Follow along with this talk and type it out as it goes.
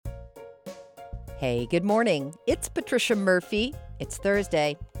Hey, good morning. It's Patricia Murphy. It's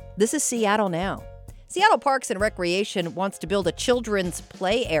Thursday. This is Seattle Now. Seattle Parks and Recreation wants to build a children's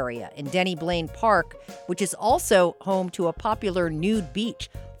play area in Denny Blaine Park, which is also home to a popular nude beach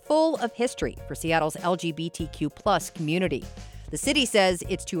full of history for Seattle's LGBTQ plus community. The city says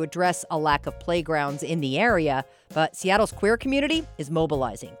it's to address a lack of playgrounds in the area, but Seattle's queer community is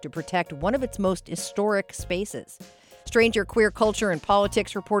mobilizing to protect one of its most historic spaces. Stranger queer culture and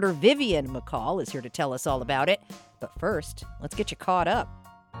politics reporter Vivian McCall is here to tell us all about it. But first, let's get you caught up.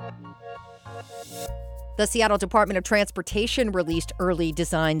 The Seattle Department of Transportation released early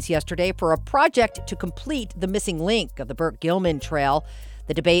designs yesterday for a project to complete the missing link of the Burt Gilman Trail.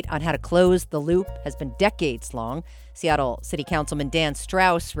 The debate on how to close the loop has been decades long. Seattle City Councilman Dan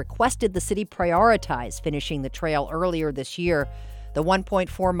Strauss requested the city prioritize finishing the trail earlier this year. The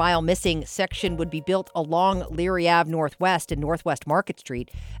 1.4-mile missing section would be built along Leary Ave Northwest and Northwest Market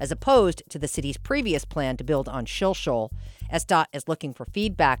Street, as opposed to the city's previous plan to build on Shilshole. SDOT is looking for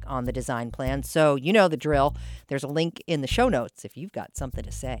feedback on the design plan, so you know the drill. There's a link in the show notes if you've got something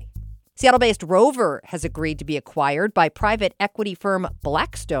to say. Seattle-based Rover has agreed to be acquired by private equity firm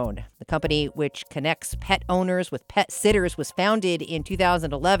Blackstone. The company, which connects pet owners with pet sitters, was founded in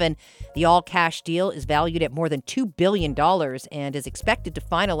 2011. The all-cash deal is valued at more than $2 billion and is expected to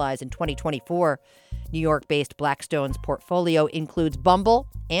finalize in 2024. New York-based Blackstone's portfolio includes Bumble,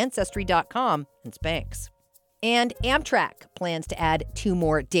 Ancestry.com, and Spanx. And Amtrak plans to add 2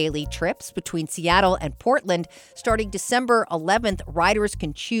 more daily trips between Seattle and Portland. Starting December 11th, riders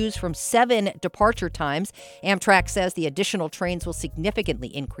can choose from 7 departure times. Amtrak says the additional trains will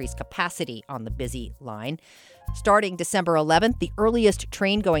significantly increase capacity on the busy line. Starting December 11th, the earliest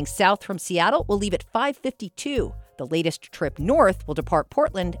train going south from Seattle will leave at 5:52. The latest trip north will depart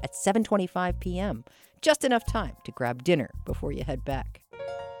Portland at 7:25 p.m. Just enough time to grab dinner before you head back.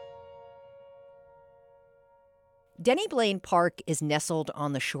 Denny Blaine Park is nestled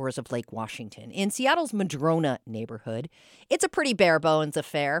on the shores of Lake Washington in Seattle's Madrona neighborhood. It's a pretty bare-bones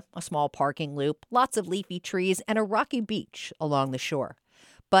affair, a small parking loop, lots of leafy trees, and a rocky beach along the shore.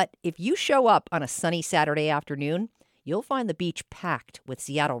 But if you show up on a sunny Saturday afternoon, you'll find the beach packed with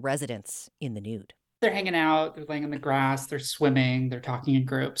Seattle residents in the nude. They're hanging out, they're laying on the grass, they're swimming, they're talking in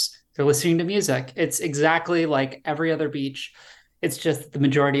groups, they're listening to music. It's exactly like every other beach. It's just the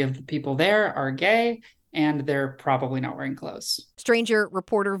majority of the people there are gay, and they're probably not wearing clothes. Stranger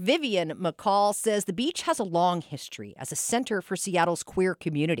reporter Vivian McCall says the beach has a long history as a center for Seattle's queer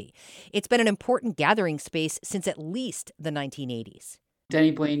community. It's been an important gathering space since at least the 1980s.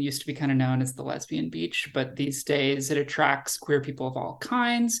 Denny Blaine used to be kind of known as the lesbian beach, but these days it attracts queer people of all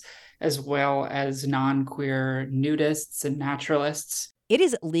kinds, as well as non-queer nudists and naturalists. It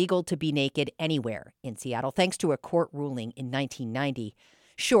is legal to be naked anywhere in Seattle, thanks to a court ruling in 1990.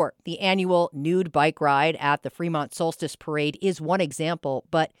 Sure, the annual nude bike ride at the Fremont Solstice Parade is one example,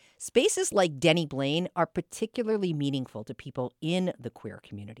 but spaces like Denny Blaine are particularly meaningful to people in the queer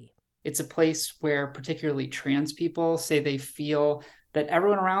community. It's a place where particularly trans people say they feel that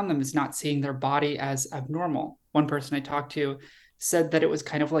everyone around them is not seeing their body as abnormal. One person I talked to said that it was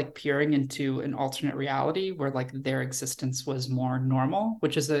kind of like peering into an alternate reality where like their existence was more normal,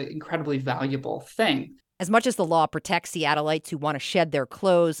 which is an incredibly valuable thing. As much as the law protects Seattleites who want to shed their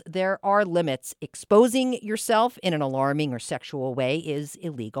clothes, there are limits. Exposing yourself in an alarming or sexual way is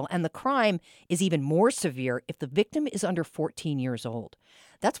illegal, and the crime is even more severe if the victim is under 14 years old.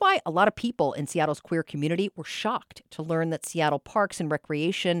 That's why a lot of people in Seattle's queer community were shocked to learn that Seattle Parks and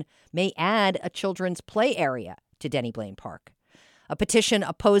Recreation may add a children's play area to Denny Blaine Park. A petition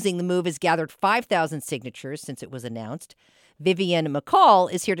opposing the move has gathered 5,000 signatures since it was announced. Vivian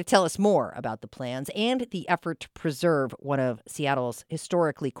McCall is here to tell us more about the plans and the effort to preserve one of Seattle's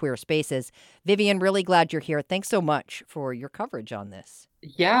historically queer spaces. Vivian, really glad you're here. Thanks so much for your coverage on this.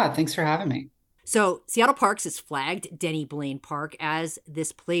 Yeah, thanks for having me. So Seattle Parks has flagged Denny Blaine Park as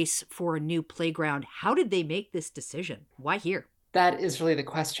this place for a new playground. How did they make this decision? Why here? That is really the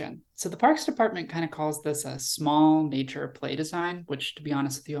question. So the Parks Department kind of calls this a small nature play design, which, to be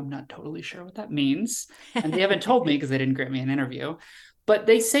honest with you, I'm not totally sure what that means. And they haven't told me because they didn't grant me an interview. But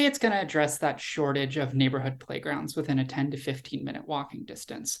they say it's going to address that shortage of neighborhood playgrounds within a 10 to 15-minute walking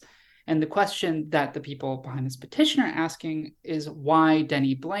distance. And the question that the people behind this petition are asking is why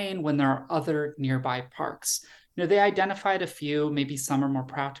Denny Blaine when there are other nearby parks? You know, they identified a few, maybe some are more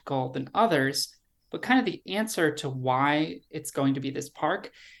practical than others. But kind of the answer to why it's going to be this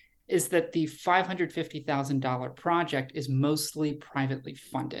park is that the $550,000 project is mostly privately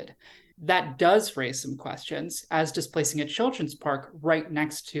funded. That does raise some questions, as displacing a children's park right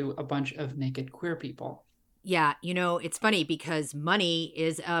next to a bunch of naked queer people. Yeah, it's funny because money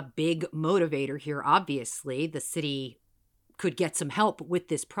is a big motivator here. Obviously, the city could get some help with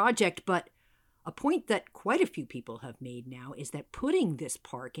this project, but a point that quite a few people have made now is that putting this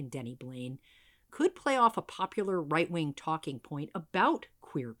park in Denny Blaine could play off a popular right wing talking point about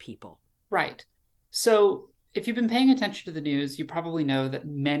queer people. Right. So, if you've been paying attention to the news, you probably know that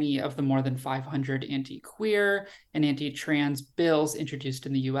many of the more than 500 anti queer and anti trans bills introduced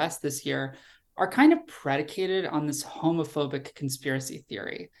in the US this year are kind of predicated on this homophobic conspiracy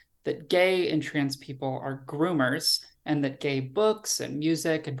theory that gay and trans people are groomers and that gay books and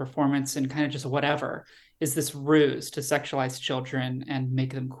music and performance and kind of just whatever is this ruse to sexualize children and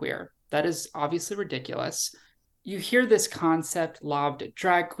make them queer. That is obviously ridiculous. You hear this concept lobbed at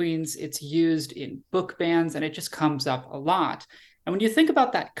drag queens, it's used in book bans, and it just comes up a lot. And when you think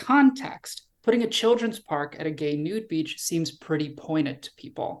about that context, putting a children's park at a gay nude beach seems pretty pointed to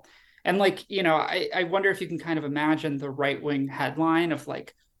people. And I wonder if you can kind of imagine the right-wing headline of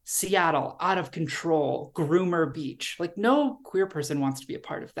like Seattle out of control, groomer beach. Like no queer person wants to be a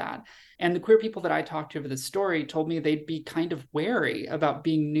part of that. And the queer people that I talked to over this story told me they'd be kind of wary about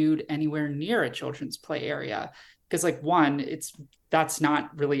being nude anywhere near a children's play area because like one, that's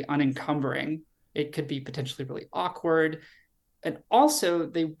not really unencumbering. It could be potentially really awkward. And also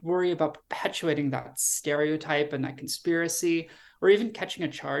they worry about perpetuating that stereotype and that conspiracy, or even catching a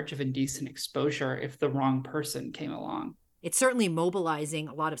charge of indecent exposure if the wrong person came along. It's certainly mobilizing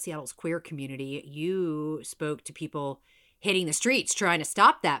a lot of Seattle's queer community. You spoke to people hitting the streets trying to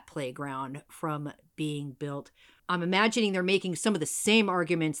stop that playground from being built. I'm imagining they're making some of the same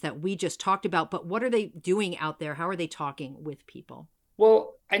arguments that we just talked about, but what are they doing out there? How are they talking with people?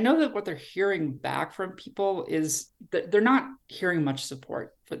 Well, I know that what they're hearing back from people is that they're not hearing much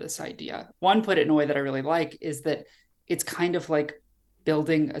support for this idea. One put it in a way that I really like is that it's kind of like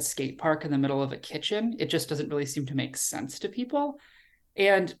building a skate park in the middle of a kitchen. It just doesn't really seem to make sense to people.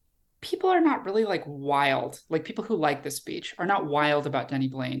 And people are not really like wild. Like people who like this beach are not wild about Denny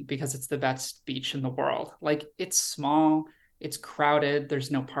Blaine because it's the best beach in the world. Like it's small, it's crowded,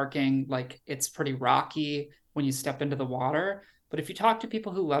 there's no parking, like it's pretty rocky when you step into the water. But if you talk to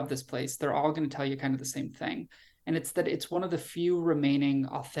people who love this place, they're all going to tell you kind of the same thing. And it's that it's one of the few remaining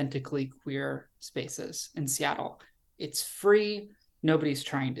authentically queer spaces in Seattle. It's free. Nobody's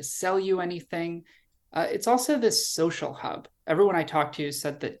trying to sell you anything. It's also this social hub. Everyone I talked to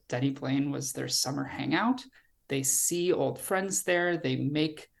said that Denny Blaine was their summer hangout. They see old friends there, they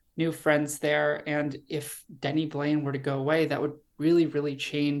make new friends there. And if Denny Blaine were to go away, that would really, really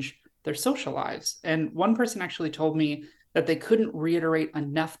change their social lives. And one person actually told me that they couldn't reiterate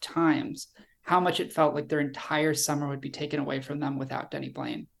enough times how much it felt like their entire summer would be taken away from them without Denny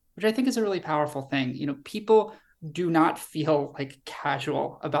Blaine, which I think is a really powerful thing. People do not feel like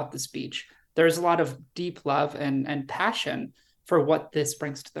casual about this beach. There's a lot of deep love and passion for what this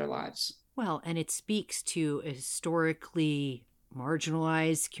brings to their lives. Well, and it speaks to a historically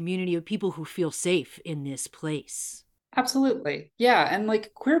marginalized community of people who feel safe in this place. Absolutely. Yeah. And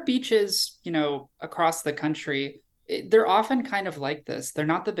like queer beaches, across the country, they're often kind of like this. They're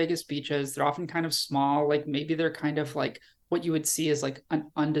not the biggest beaches. They're often kind of small. Like maybe they're kind of like what you would see as like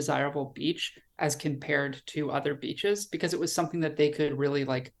an undesirable beach as compared to other beaches because it was something that they could really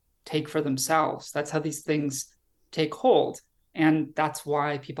like take for themselves. That's how these things take hold. And that's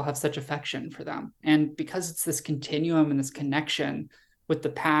why people have such affection for them. And because it's this continuum and this connection with the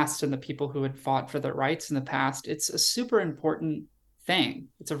past and the people who had fought for their rights in the past, it's a super important thing.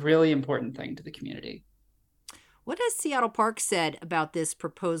 It's a really important thing to the community. What has Seattle Park said about this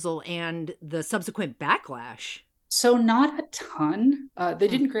proposal and the subsequent backlash? So not a ton. They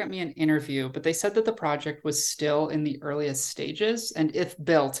didn't grant me an interview, but they said that the project was still in the earliest stages. And if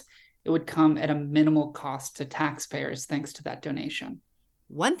built, it would come at a minimal cost to taxpayers thanks to that donation.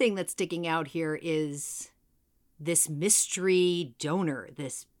 One thing that's sticking out here is this mystery donor,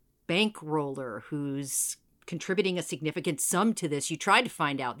 this bankroller who's contributing a significant sum to this. You tried to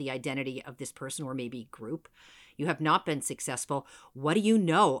find out the identity of this person or maybe group. You have not been successful. What do you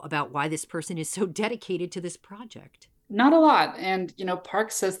know about why this person is so dedicated to this project? Not a lot. And,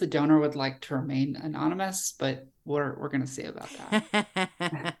 Park says the donor would like to remain anonymous, but we're going to see about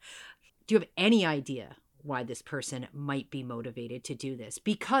that. Do you have any idea why this person might be motivated to do this?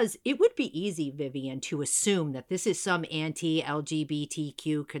 Because it would be easy, Vivian, to assume that this is some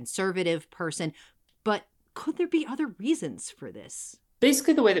anti-LGBTQ conservative person, but could there be other reasons for this?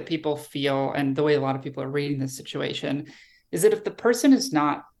 Basically, the way that people feel and the way a lot of people are reading this situation is that if the person is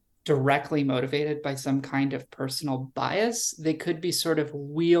not directly motivated by some kind of personal bias, they could be sort of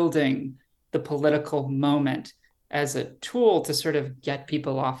wielding the political moment as a tool to sort of get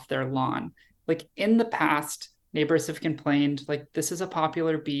people off their lawn. Like in the past, neighbors have complained, like, this is a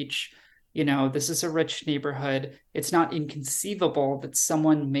popular beach, this is a rich neighborhood. It's not inconceivable that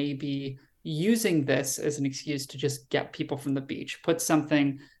someone may be using this as an excuse to just get people from the beach, put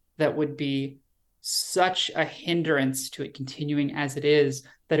something that would be such a hindrance to it continuing as it is,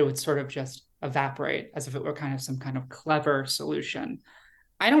 that it would sort of just evaporate as if it were kind of some kind of clever solution.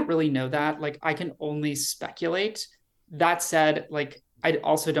 I don't really know that. Like, I can only speculate. That said, like, I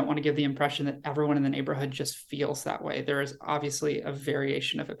also don't want to give the impression that everyone in the neighborhood just feels that way. There is obviously a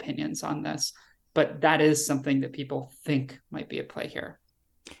variation of opinions on this, but that is something that people think might be at play here.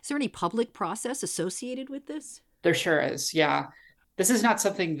 Is there any public process associated with this? There sure is. Yeah. This is not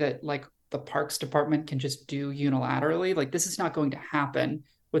something that like the Parks Department can just do unilaterally. Like, this is not going to happen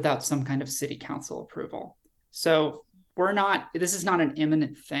without some kind of city council approval. So this is not an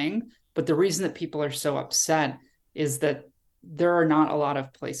imminent thing, but the reason that people are so upset is that there are not a lot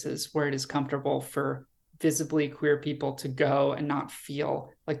of places where it is comfortable for visibly queer people to go and not feel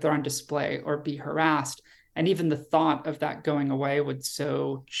like they're on display or be harassed. And even the thought of that going away would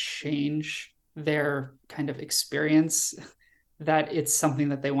so change their kind of experience that it's something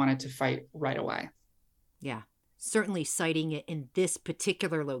that they wanted to fight right away. Yeah, certainly citing it in this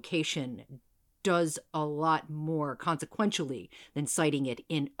particular location does a lot more consequentially than citing it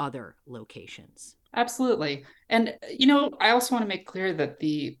in other locations. Absolutely. And, I also want to make clear that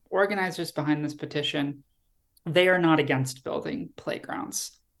the organizers behind this petition, they are not against building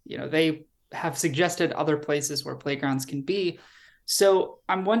playgrounds. They have suggested other places where playgrounds can be. So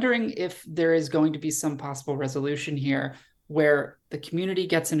I'm wondering if there is going to be some possible resolution here where the community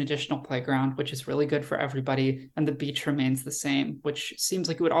gets an additional playground, which is really good for everybody, and the beach remains the same, which seems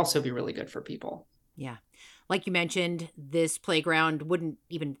like it would also be really good for people. Yeah. Like you mentioned, this playground wouldn't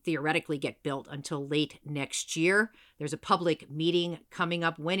even theoretically get built until late next year. There's a public meeting coming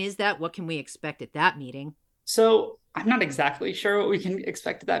up. When is that? What can we expect at that meeting? So I'm not exactly sure what we can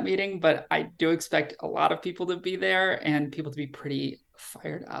expect at that meeting, but I do expect a lot of people to be there and people to be pretty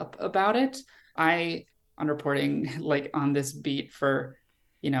fired up about it. I'm reporting like on this beat for,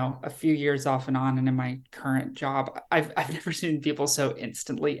 a few years off and on. And in my current job, I've never seen people so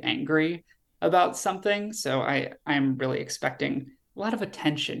instantly angry about something. So I'm really expecting a lot of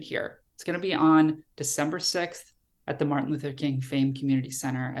attention here. It's going to be on December 6th at the Martin Luther King Fame Community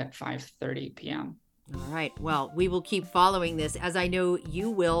Center at 5:30 p.m. All right. Well, we will keep following this, as I know you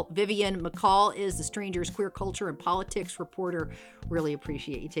will. Vivian McCall is the Stranger's queer culture and politics reporter. Really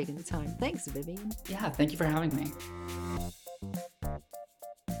appreciate you taking the time. Thanks, Vivian. Yeah, thank you for having me.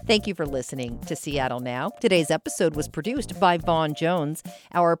 Thank you for listening to Seattle Now. Today's episode was produced by Vaughn Jones.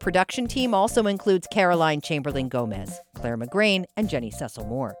 Our production team also includes Caroline Chamberlain Gomez, Claire McGrain, and Jenny Cecil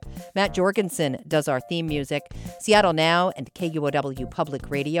Moore. Matt Jorgensen does our theme music. Seattle Now and KUOW Public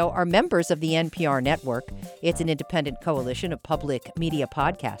Radio are members of the NPR network. It's an independent coalition of public media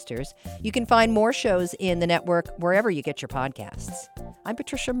podcasters. You can find more shows in the network wherever you get your podcasts. I'm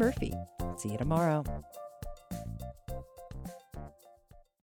Patricia Murphy. See you tomorrow.